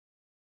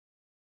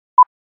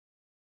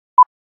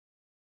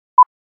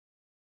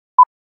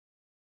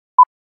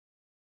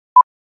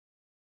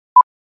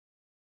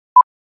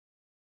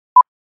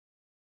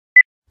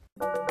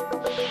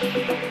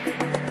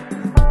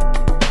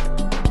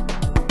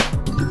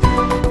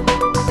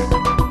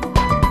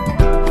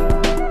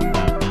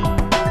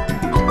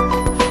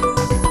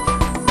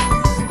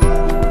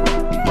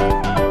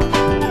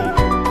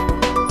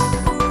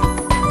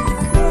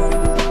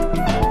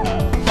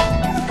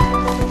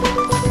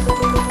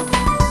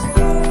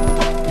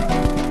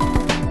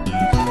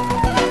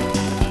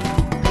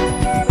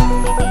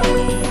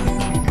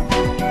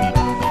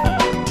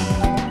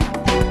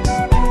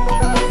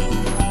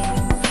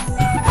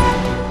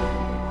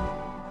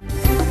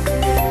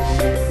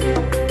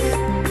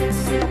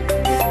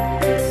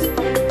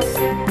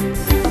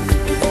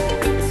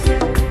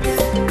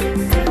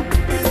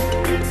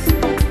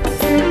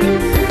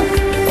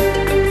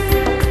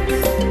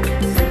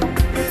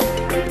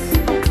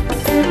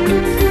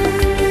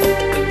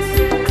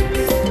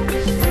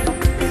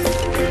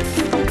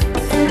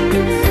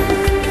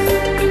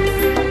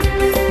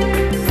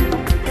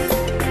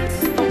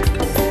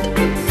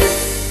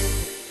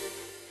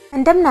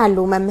እንደምን አሉ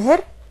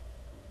መምህር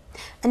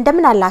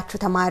እንደምን አላችሁ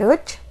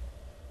ተማሪዎች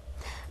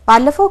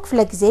ባለፈው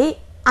ክፍለ ጊዜ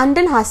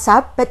አንድን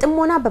ሐሳብ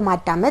በጥሞና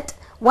በማዳመጥ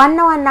ዋና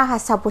ዋና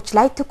ሐሳቦች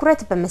ላይ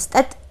ትኩረት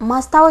በመስጠት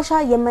ማስታወሻ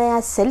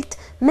የመያዝ ስልት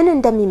ምን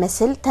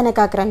እንደሚመስል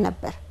ተነጋግረን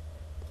ነበር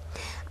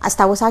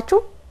አስታውሳችሁ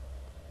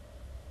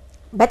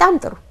በጣም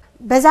ጥሩ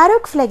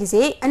በዛሬው ክፍለ ጊዜ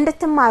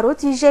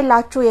እንድትማሩት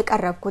ይዤላችሁ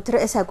የቀረብኩት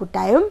ርዕሰ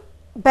ጉዳዩም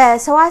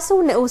በሰዋስው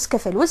ንዑስ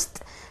ክፍል ውስጥ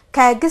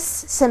ከግስ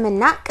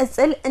ስምና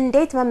ቅጽል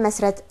እንዴት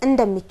መመስረት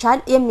እንደሚቻል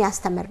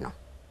የሚያስተምር ነው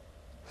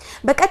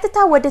በቀጥታ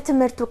ወደ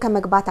ትምህርቱ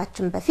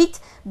ከመግባታችን በፊት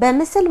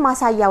በምስል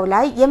ማሳያው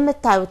ላይ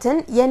የምታዩትን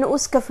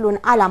የንዑስ ክፍሉን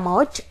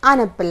ዓላማዎች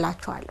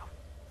አነብላችኋለሁ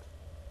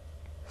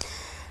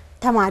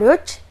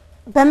ተማሪዎች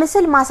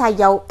በምስል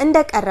ማሳያው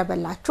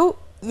እንደቀረበላችሁ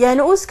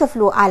የንዑስ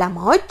ክፍሉ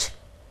ዓላማዎች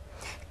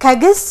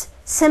ከግስ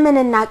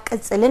ስምንና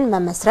ቅጽልን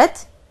መመስረት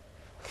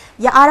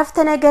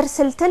የአረፍተ ነገር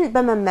ስልትን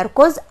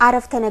በመመርኮዝ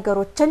አረፍተ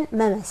ነገሮችን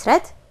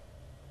መመስረት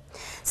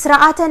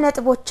ስርዓተ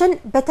ነጥቦችን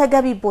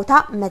በተገቢ ቦታ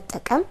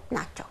መጠቀም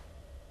ናቸው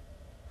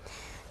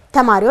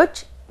ተማሪዎች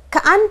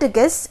ከአንድ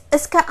ግስ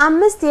እስከ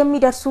 5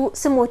 የሚደርሱ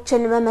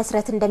ስሞችን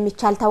መመስረት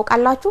እንደሚቻል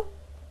ታውቃላችሁ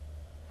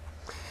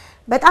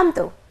በጣም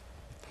ጥሩ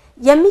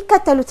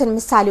የሚከተሉትን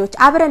ምሳሌዎች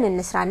አብረን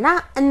እንስራና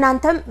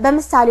እናንተም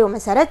በምሳሌው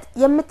መሰረት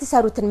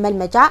የምትሰሩትን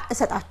መልመጃ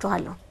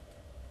እሰጣችኋለሁ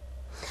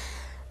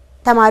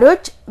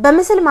ተማሪዎች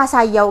በምስል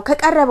ማሳያው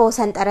ከቀረበው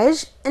ሰንጠረዥ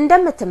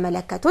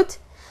እንደምትመለከቱት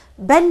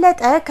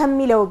በለጠ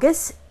ከሚለው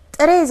ግስ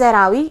ጥሬ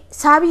ዘራዊ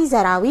ሳቢ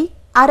ዘራዊ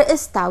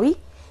አርእስታዊ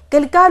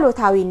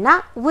ግልጋሎታዊና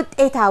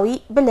ውጤታዊ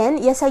ብለን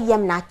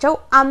የሰየምናቸው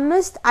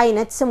 5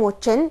 አይነት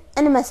ስሞችን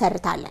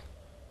እንመሰርታለን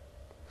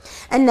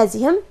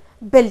እነዚህም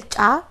ብልጫ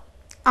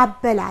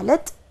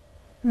አበላለጥ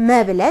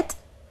መብለጥ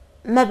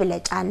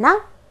መብለጫና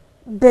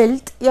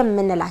ብልጥ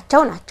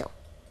የምንላቸው ናቸው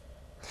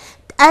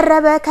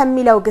ጠረበ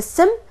ከሚለው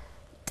ግስም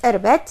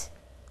ጥርበት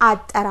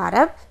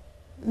አጠራረብ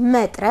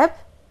መጥረብ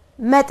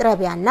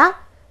መጥረቢያና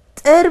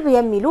ጥርብ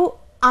የሚሉ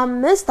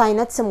 5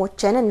 አይነት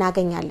ስሞችን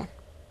እናገኛለን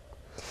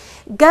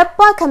ገባ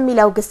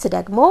ከሚለው ግስ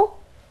ደግሞ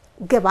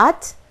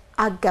ግባት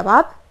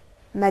አገባብ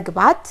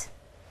መግባት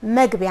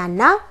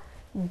መግቢያና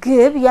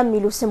ግብ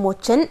የሚሉ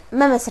ስሞችን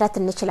መመስረት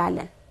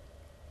እንችላለን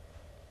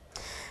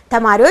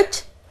ተማሪዎች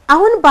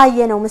አሁን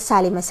ባየነው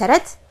ምሳሌ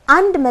መሰረት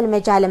አንድ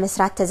መልመጃ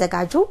ለመስራት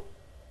ተዘጋጁ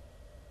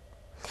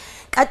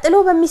ቀጥሎ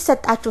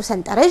በሚሰጣችሁ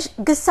ሰንጠረዥ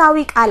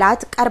ግሳዊ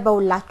ቃላት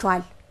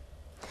ቀርበውላችኋል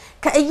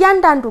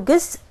ከእያንዳንዱ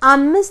ግስ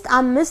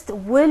 5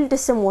 ውልድ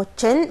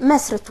ስሞችን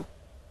መስርቱ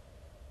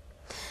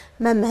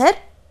መምህር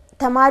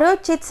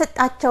ተማሪዎች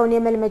የተሰጣቸውን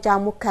የመልመጃ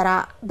ሙከራ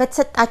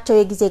በተሰጣቸው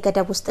የጊዜ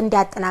ገደብ ውስጥ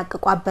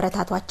እንዲያጠናቅቁ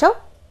አበረታቷቸው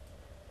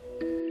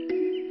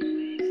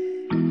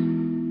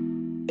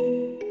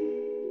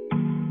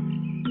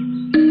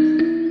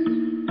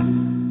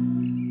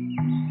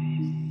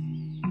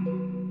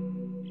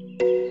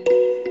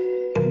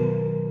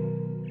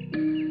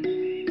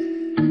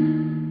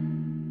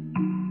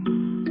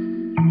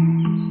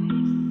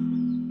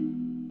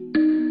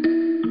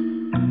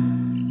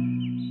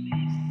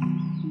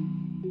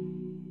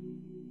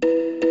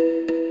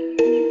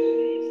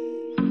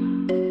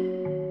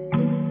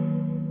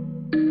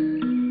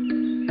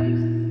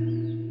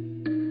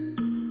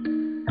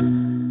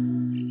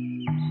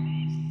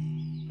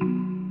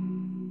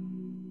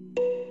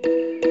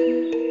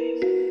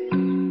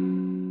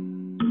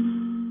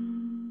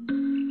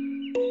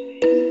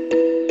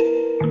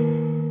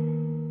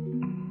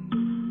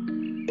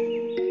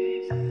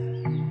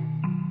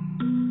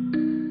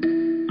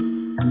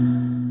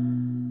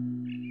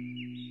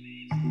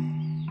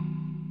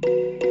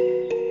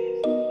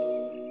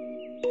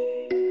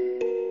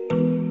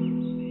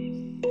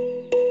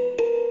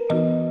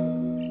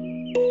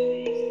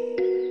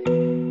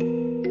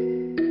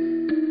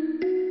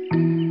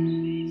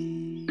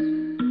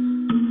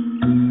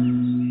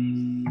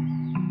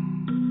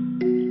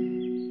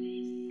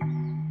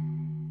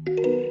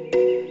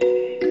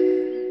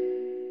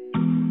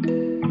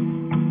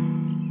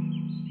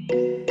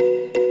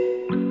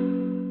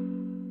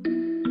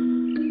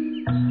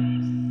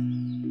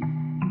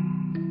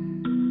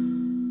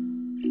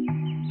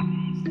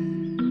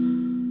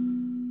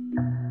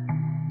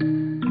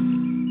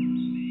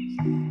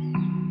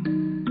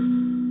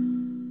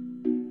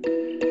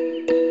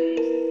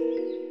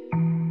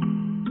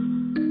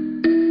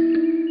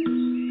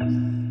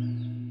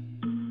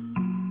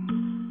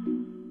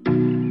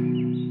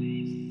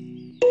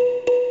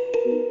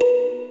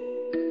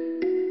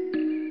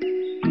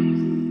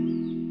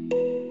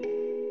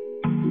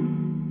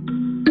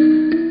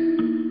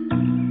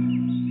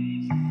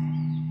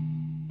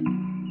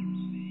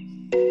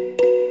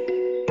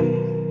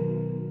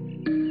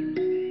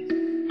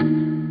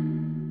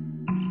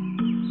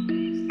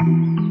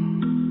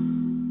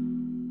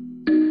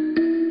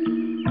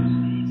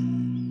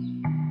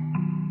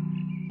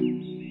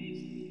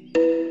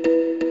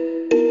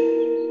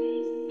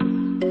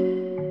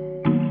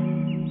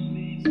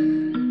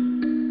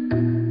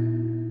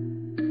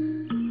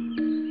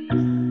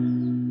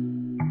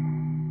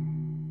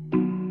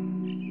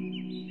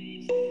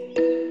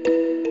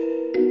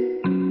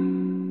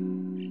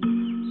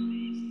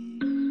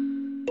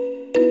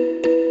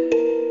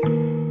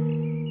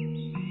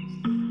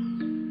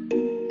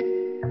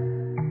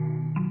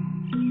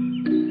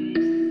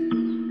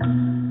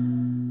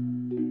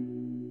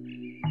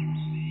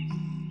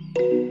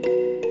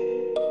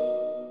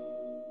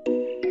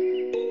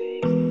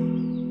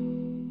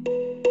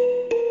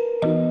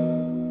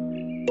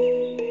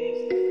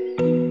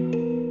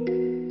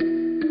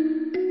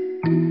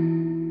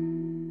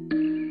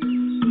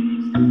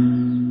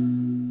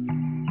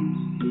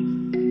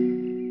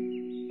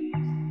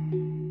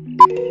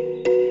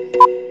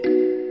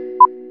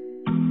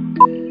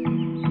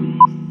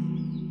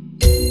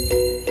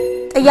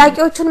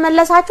ጥያቄዎቹን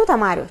መለሳችሁ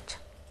ተማሪዎች?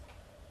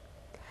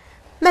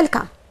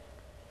 መልካም።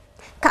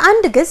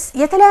 ከአንድ ግስ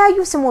የተለያዩ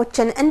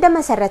ስሞችን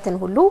እንደመሰረትን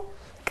ሁሉ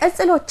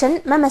ቅጽሎችን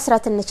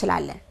መመስረት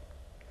እንችላለን።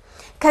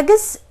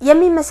 ከግስ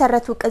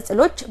የሚመሰረቱ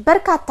ቅጽሎች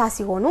በርካታ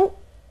ሲሆኑ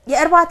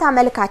የእርባታ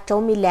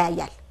መልካቸውም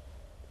ይለያያል።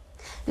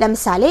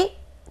 ለምሳሌ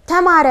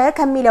ተማረ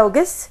ከሚለው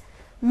ግስ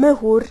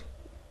ምሁር፣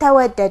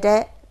 ተወደደ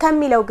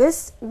ከሚለው ግስ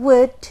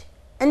ውድ፣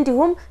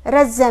 እንዲሁም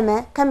ረዘመ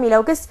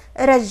ከሚለው ግስ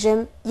ረጅም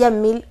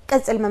የሚል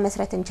ቅጽል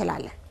መመስረት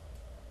እንችላለን።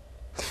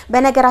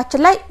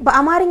 በነገራችን ላይ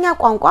በአማርኛ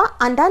ቋንቋ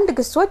አንዳንድ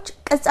ግሶች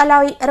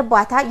ቅጽላዊ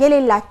እርባታ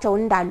የሌላቸው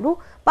እንዳሉ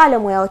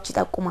ባለሙያዎች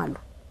ይጠቁማሉ።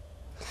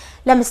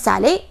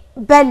 ለምሳሌ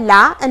በላ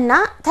እና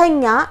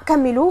ተኛ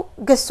ከሚሉ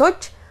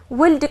ግሶች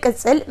ውልድ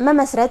ቅጽል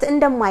መመስረት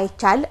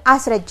እንደማይቻል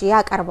አስረጂ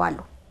ያቀርባሉ።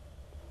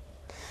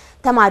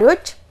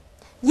 ተማሪዎች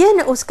ይህ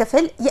ንዑስ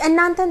ክፍል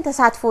የእናንተን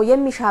ተሳትፎ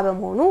የሚሻ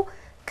በመሆኑ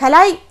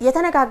ከላይ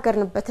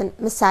የተነጋገርንበትን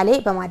ምሳሌ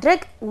በማድረግ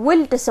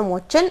ውልድ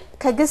ስሞችን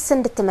ከግስ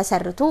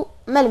እንድትመሰርቱ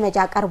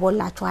መልመጃ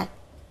ቀርቦላችኋል።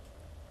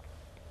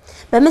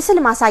 በምስል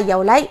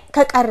ማሳያው ላይ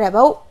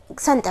ከቀረበው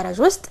ሰንጠረዥ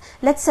ውስጥ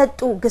ለተሰጡ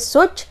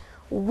ግሶች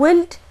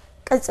ውልድ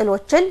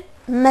ቅጽሎችን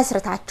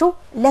መስርታችሁ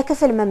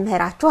ለክፍል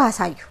መምህራችሁ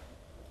አሳዩ።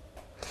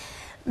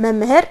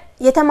 መምህር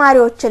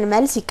የተማሪዎችን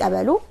መልስ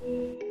ይቀበሉ።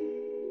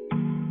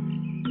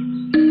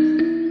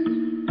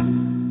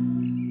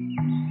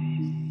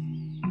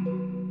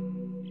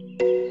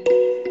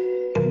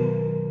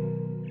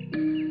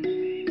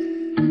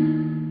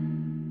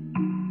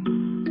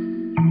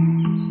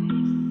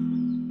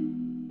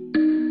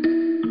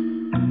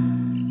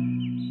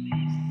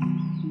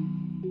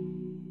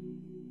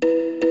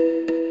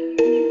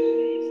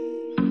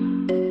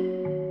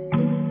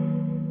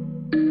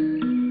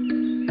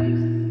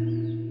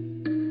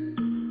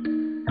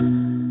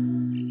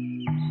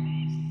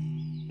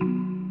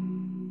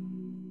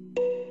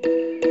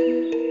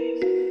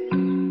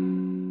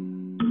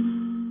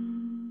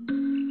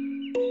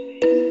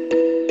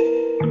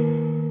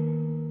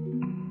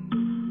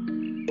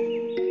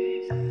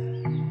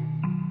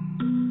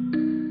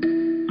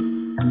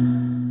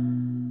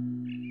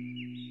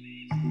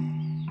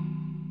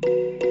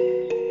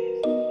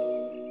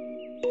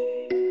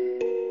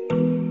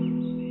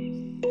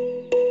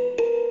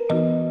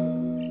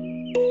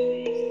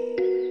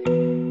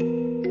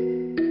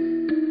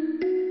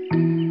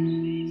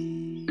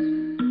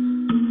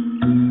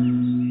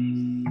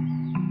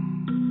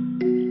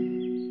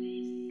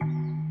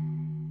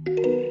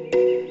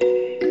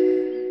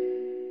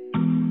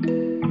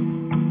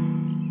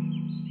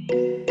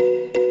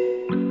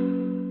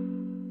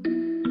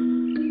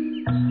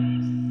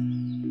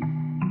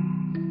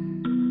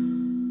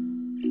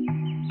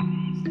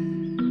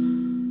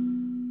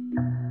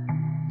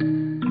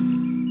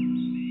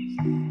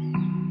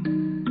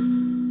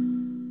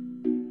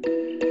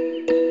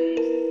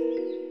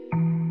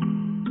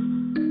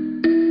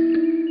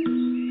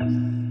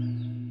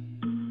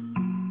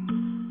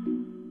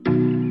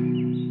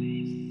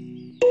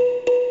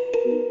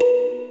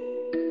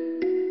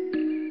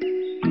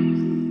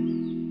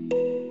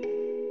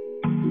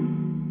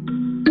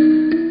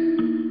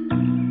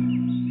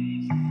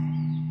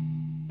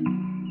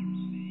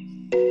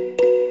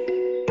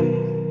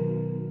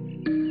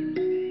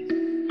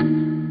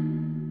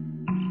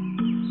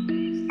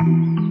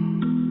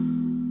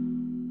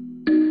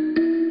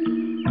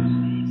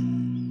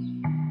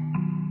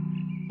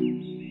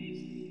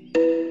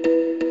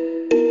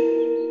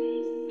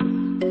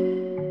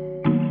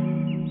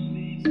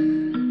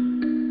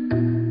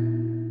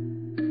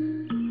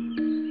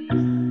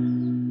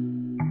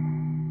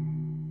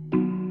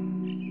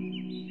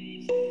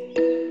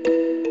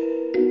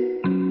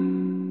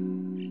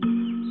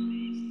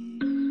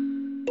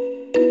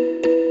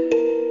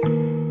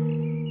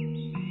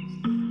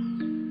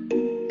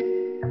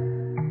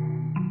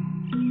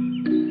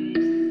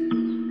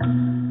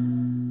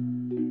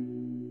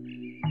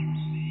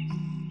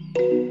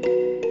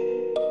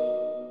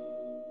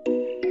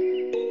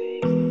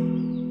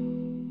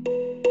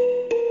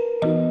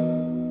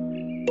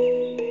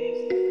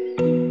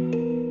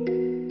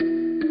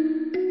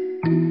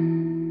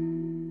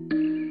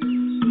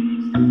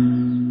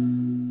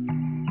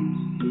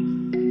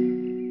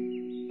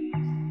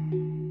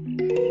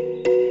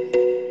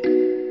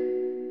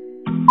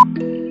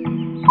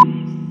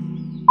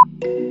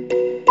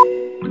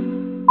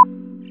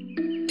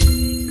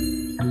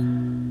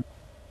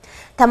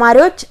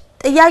 ተማሪዎች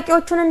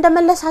ጥያቄዎቹን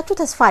እንደመለሳችሁ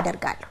ተስፋ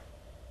አደርጋለሁ።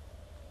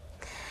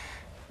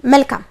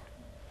 መልካም።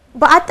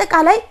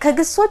 በአጠቃላይ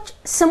ከግሶች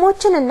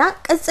ስሞችንና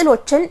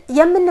ቅጽሎችን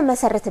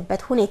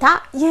የምንመሰርትበት ሁኔታ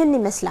ይህን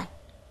ይመስላል።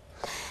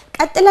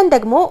 ቀጥለን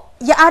ደግሞ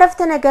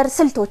የአረፍተ ነገር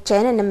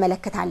ስልቶችን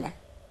እንመለከታለን።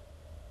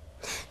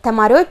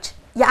 ተማሪዎች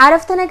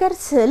የአረፍተ ነገር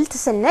ስልት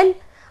ስንል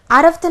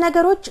አረፍተ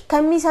ነገሮች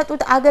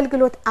ከሚሰጡት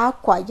አገልግሎት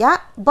አኳያ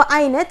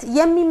በአይነት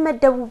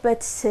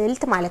የሚመደቡበት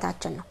ስልት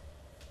ማለታችን ነው።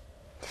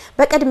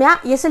 በቅድሚያ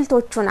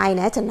የስልቶቹን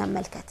አይነት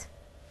እንመልከት።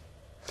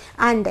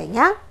 አንደኛ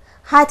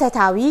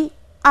ሀተታዊ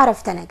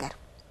አረፍተ ነገር።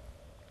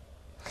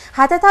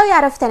 ሀተታዊ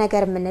አረፍተ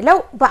ነገር ምንለው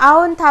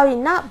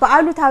በአዎንታዊና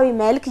በአሉታዊ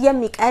መልክ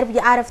የሚቀርብ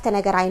የአረፍተ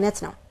ነገር አይነት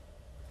ነው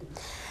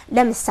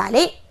ለምሳሌ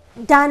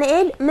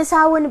ዳንኤል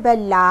ምሳውን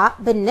በላ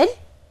ብንል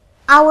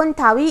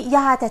አዎንታዊ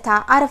የሀተታ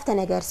አረፍተ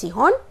ነገር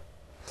ሲሆን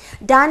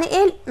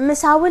ዳንኤል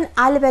ምሳውን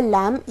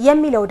አልበላም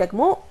የሚለው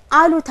ደግሞ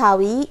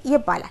አሉታዊ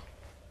ይባላል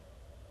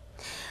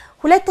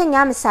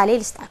ሁለተኛ ምሳሌ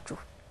ልስጣችሁ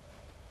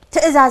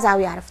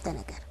ትዕዛዛዊ አረፍተ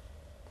ነገር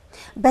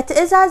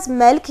በትዕዛዝ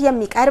መልክ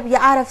የሚቀርብ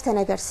የአረፍተ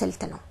ነገር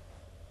ስልት ነው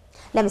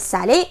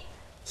ለምሳሌ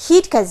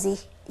ሂድ ከዚህ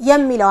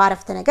የሚለው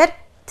አረፍተ ነገር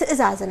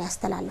ትዕዛዝን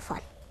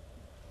ያስተላልፋል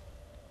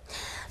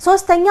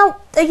ሶስተኛው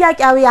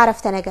ጥያቄያዊ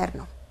አረፍተ ነገር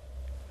ነው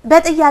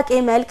በጥያቄ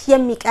መልክ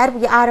የሚቀርብ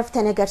የአረፍተ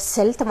ነገር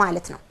ስልት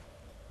ማለት ነው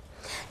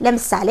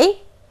ለምሳሌ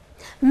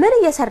ምን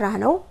እየሰራህ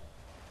ነው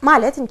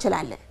ማለት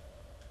እንችላለን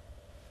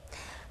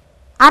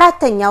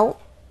አራተኛው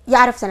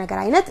የአረፍተ ነገር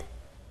አይነት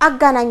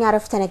አጋናኝ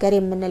አረፍተ ነገር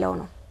የምንለው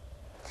ነው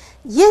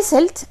ይህ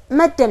ስልት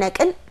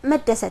መደነቅን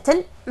መደሰትን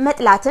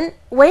መጥላትን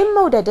ወይም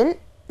መውደድን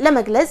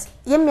ለመግለጽ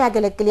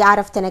የሚያገለግል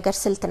የአረፍተ ነገር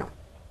ስልት ነው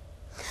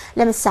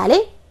ለምሳሌ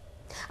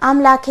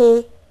አምላኬ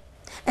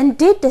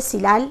እንዴት ደስ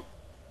ይላል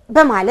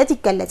በማለት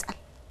ይገለጻል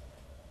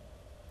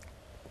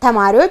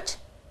ተማሪዎች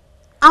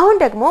አሁን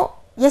ደግሞ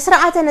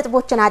የሥርዓተ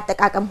ነጥቦችን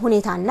አጠቃቀም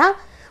ሁኔታና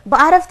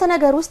በአረፍተ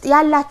ነገር ውስጥ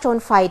ያላቸውን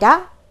ፋይዳ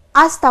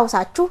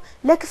አስተዋውሳችሁ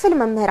ለክፍል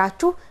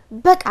መምህራችሁ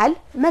በቃል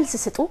መልስ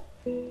ስጡ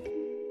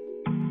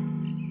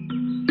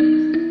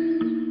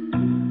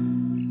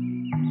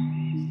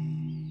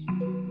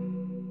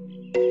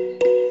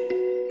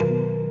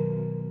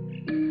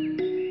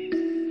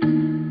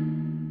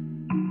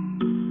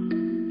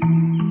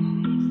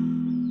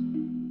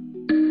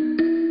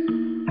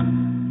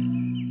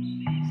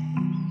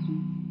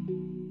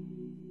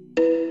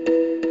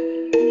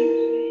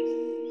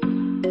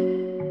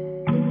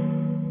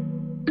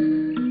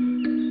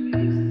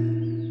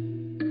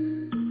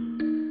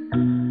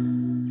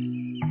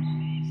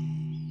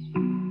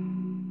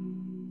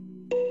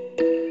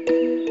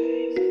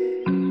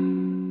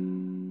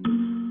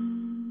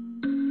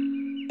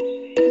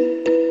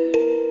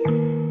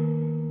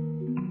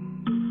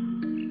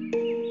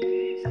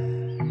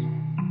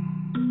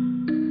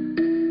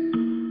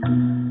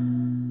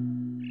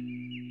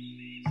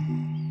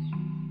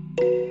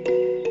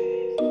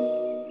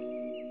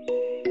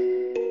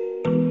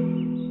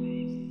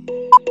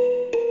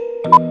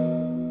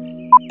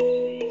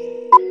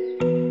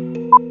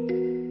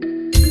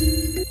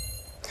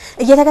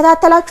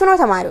እየተከታተላችሁ ነው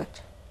ተማሪዎች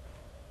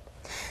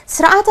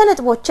ስርዓተ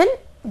ነጥቦችን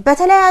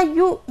በተለያዩ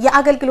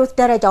የአገልግሎት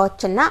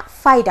ደረጃዎችና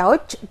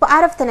ፋይዳዎች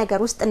በአረፍተ ነገር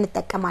ውስጥ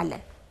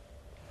እንጠቀማለን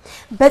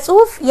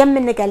በጽሁፍ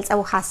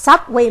የምንገልጸው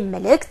ሐሳብ ወይም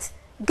መልእክት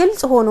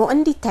ግልጽ ሆኖ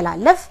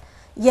እንዲተላለፍ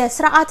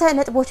የስርዓተ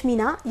ነጥቦች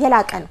ሚና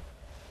የላቀ ነው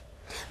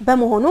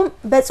በመሆኑም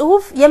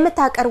በጽሁፍ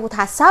የምታቀርቡት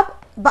ሐሳብ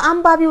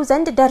በአንባቢው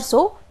ዘንድ ደርሶ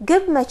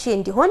ግብ መቼ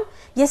እንዲሆን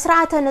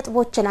የስርዓተ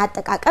ነጥቦችን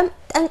አጠቃቀም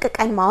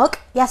ጠንቅቀን ማወቅ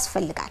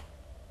ያስፈልጋል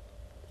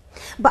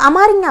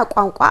በአማርኛ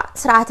ቋንቋ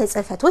ስርዓተ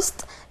ጽህፈት ውስጥ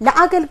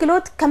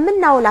ለአገልግሎት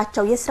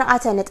ከመናውላቸው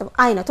የስርዓተ ነጥብ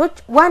አይነቶች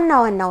ዋና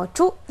ዋናዎቹ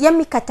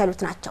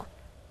የሚከተሉት ናቸው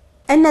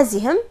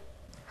እነዚህም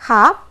ሀ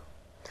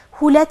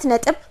ሁለት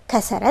ነጥብ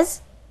ከሰረዝ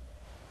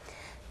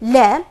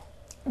ለ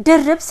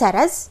ድርብ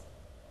ሰረዝ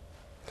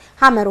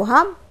ሐመሩሃ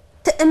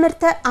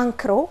ትዕምርተ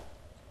አንክሮ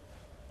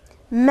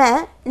መ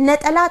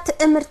ነጠላ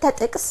ትዕምርተ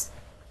ጥቅስ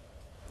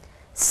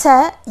ሰ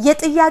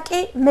የጥያቄ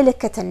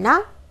ምልክትና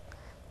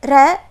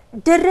ረ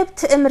ድርብ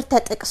ትዕምርተ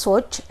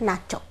ጥቅሶች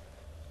ናቸው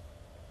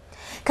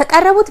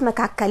ከቀረቡት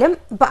መካከልም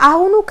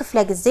በአሁኑ ክፍለ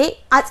ጊዜ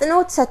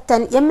አጽንኦት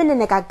ሰተን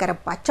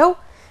የምንነጋገርባቸው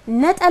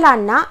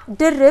ነጠላና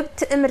ድርብ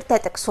ትዕምርተ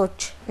ጥቅሶች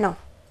ነው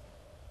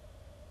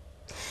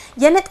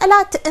የነጠላ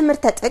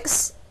ትዕምርተ ጥቅስ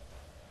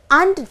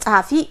አንድ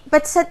ጻፊ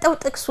በተሰጠው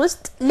ጥቅስ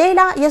ውስጥ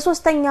ሌላ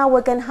የሶስተኛ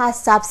ወገን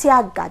ሐሳብ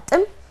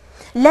ሲያጋጥም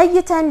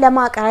ለይተን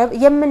ለማቅረብ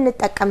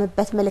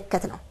የምንጠቀምበት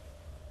ምልክት ነው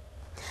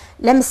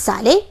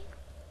ለምሳሌ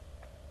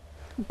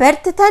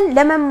በርትተን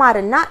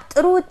ለመማርና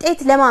ጥሩ ውጤት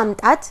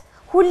ለማምጣት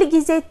ሁሉ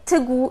ጊዜ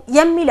ትጉ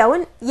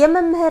የሚለውን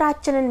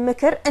የመምህራችንን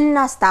ምክር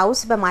እናስታውስ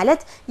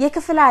በማለት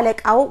የክፍል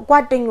አለቃው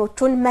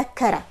ጓደኞቹን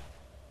መከረ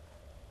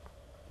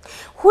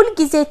ሁሉ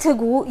ጊዜ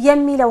ትጉ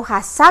የሚለው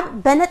ሐሳብ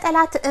በነጠላ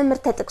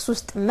ትዕምርተ ጥቅስ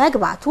ውስጥ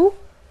መግባቱ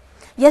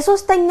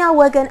የሶስተኛ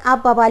ወገን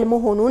አባባል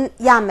መሆኑን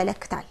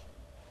ያመለክታል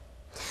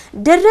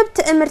ድርብ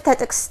ትዕምርተ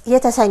ጥቅስ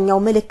የተሰኘው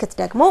ምልክት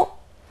ደግሞ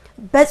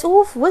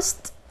በጽሁፍ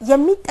ውስጥ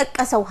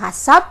የሚጠቀሰው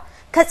ሐሳብ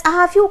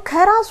ከጸሐፊው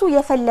ከራሱ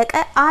የፈለቀ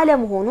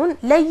ዓለመሆኑን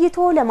ለይቶ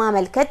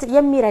ለማመልከት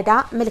የሚረዳ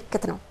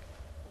ምልክት ነው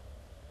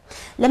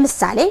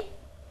ለምሳሌ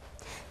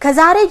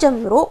ከዛሬ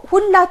ጀምሮ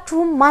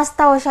ሁላችሁም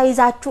ማስታወሻ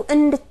ይዛችሁ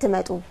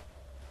እንድትመጡ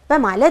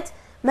በማለት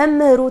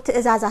መምህሩ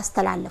ትዕዛዝ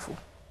አስተላለፉ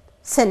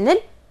ስንል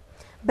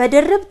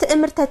በድርብ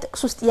ትዕምርተ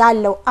ጥቅስ ውስጥ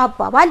ያለው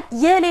አባባል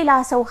የሌላ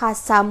ሰው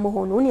ሐሳብ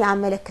መሆኑን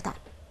ያመለክታል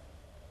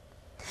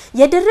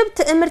የድርብ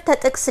ትዕምርተ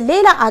ጥቅስ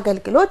ሌላ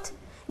አገልግሎት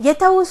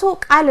የተውሶ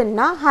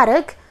ቃልና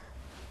ሐረግ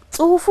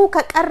ጽሁፉ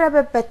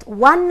ከቀረበበት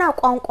ዋና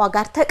ቋንቋ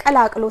ጋር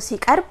ተቀላቅሎ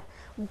ሲቀርብ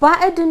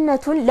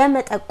ባዕድነቱን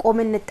ለመጠቆም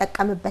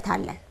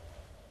እንጠቀምበታለን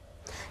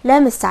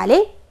ለምሳሌ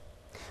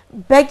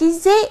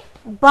በጊዜ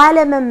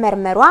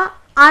ባለመመርመሯ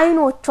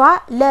አይኖቿ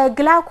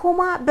ለግላኮማ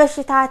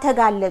በሽታ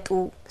ተጋለጡ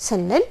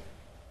ስንል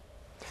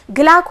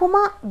ግላኮማ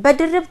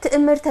በድርብ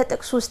ትዕምርተ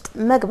ጥቅስ ውስጥ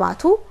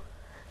መግባቱ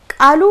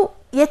ቃሉ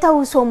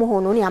የተውሶ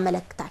መሆኑን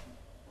ያመለክታል።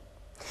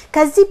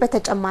 ከዚህ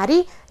በተጨማሪ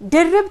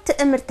ድርብ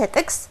ትዕምርተ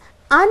ጥቅስ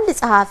አንድ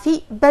ጸሐፊ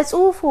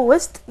በጽሁፉ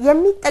ውስጥ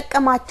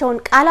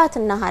የሚጠቀማቸውን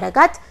ቃላትና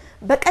ሐረጋት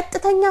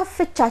በቀጥተኛ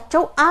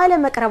ፍቻቸው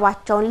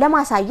አለመቅረባቸውን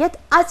ለማሳየት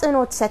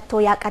አጽንኦት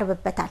ሰጥቶ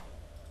ያቀርብበታል።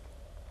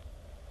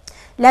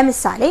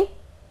 ለምሳሌ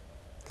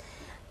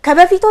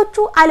ከበፊቶቹ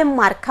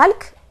አልማር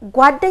ካልክ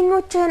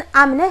ጓደኞችህን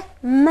አምነህ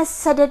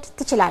መሰደድ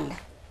ትችላለህ።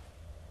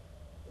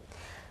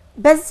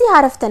 በዚህ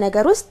አረፍተ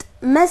ነገር ውስጥ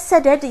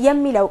መሰደድ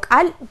የሚለው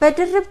ቃል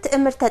በድርብ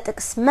ትዕምርተ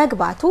ጥቅስ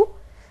መግባቱ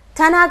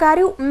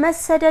ተናጋሪው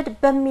መሰደድ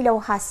በሚለው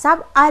ሐሳብ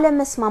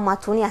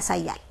አለመስማማቱን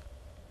ያሳያል።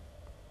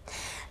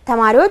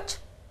 ተማሪዎች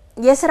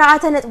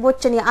የሥርዓተ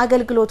ነጥቦችን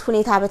የአገልግሎት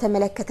ሁኔታ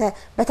በተመለከተ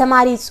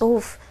በተማሪ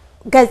ጽሁፍ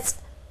ገጽ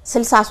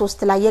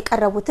 63 ላይ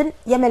የቀረቡትን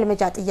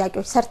የመልመጃ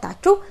ጥያቄዎች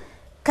ሰርታችሁ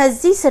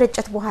ከዚህ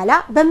ስርጭት በኋላ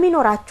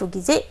በሚኖራችሁ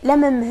ጊዜ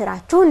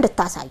ለመምህራችሁ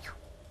እንድታሳዩ።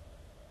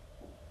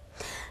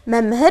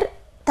 መምህር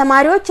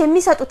ተማሪዎች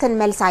የሚሰጡትን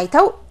መልስ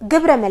አይተው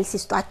ግብረ መልስ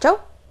ይስጧቸው።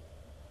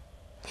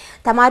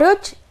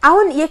 ተማሪዎች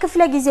አሁን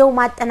የክፍለ ጊዜው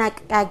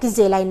ማጠናቀቂያ ጊዜ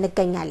ላይ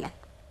እንገኛለን።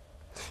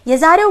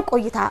 የዛሬው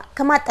ቆይታ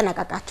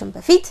ከማጠናቀቃችን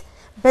በፊት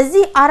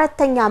በዚህ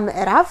አራተኛ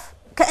ምዕራፍ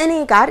ከእኔ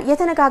ጋር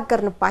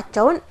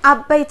የተነጋገርንባቸውን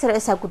አበይት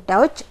ርዕሰ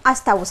ጉዳዮች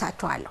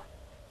አስታውሳችኋለሁ።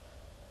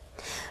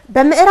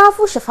 በምዕራፉ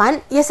ሽፋን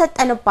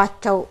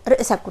የሰጠንባቸው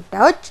ርዕሰ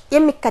ጉዳዮች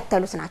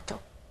የሚከተሉት ናቸው።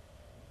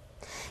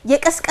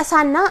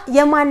 የቅስቀሳና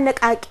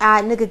የማነቃቂያ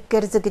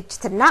ንግግር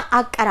ዝግጅትና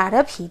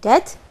አቀራረብ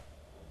ሂደት፣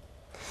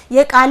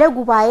 የቃለ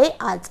ጉባኤ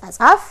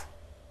አጻጻፍ፣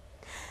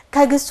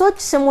 ከግሶች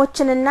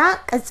ስሞችንና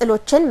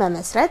ቅጽሎችን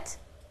መመስረት፣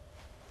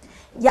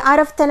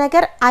 የአረፍተ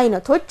ነገር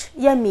አይነቶች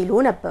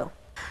የሚሉ ነበሩ።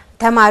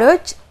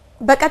 ተማሪዎች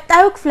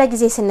በቀጣዩ ክፍለ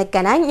ጊዜ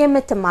ስንገናኝ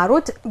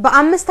የምትማሩት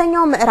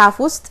በአምስተኛው ምዕራፍ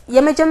ውስጥ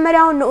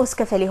የመጀመሪያው ንዑስ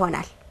ክፍል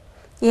ይሆናል።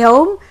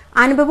 ይሄውም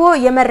አንብቦ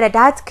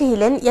የመረዳት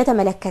ክህልን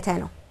የተመለከተ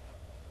ነው።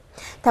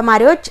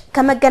 ተማሪዎች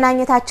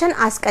ከመገናኘታችን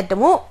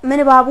አስቀድሞ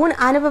ምንባቡን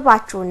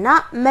አንብባችሁና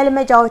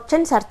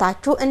መልመጃዎችን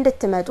ሰርታችሁ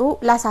እንድትመጡ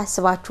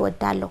ላሳስባችሁ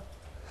ወዳለሁ።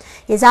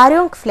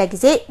 የዛሬውን ክፍለ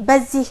ጊዜ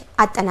በዚህ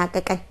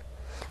አጠናቀቀን።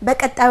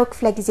 በቀጣዩ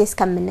ክፍለ ጊዜ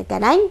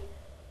እስከምንገናኝ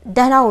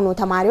ደህና ሁኑ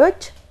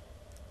ተማሪዎች፣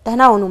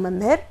 ደህና ሁኑ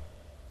መምህር።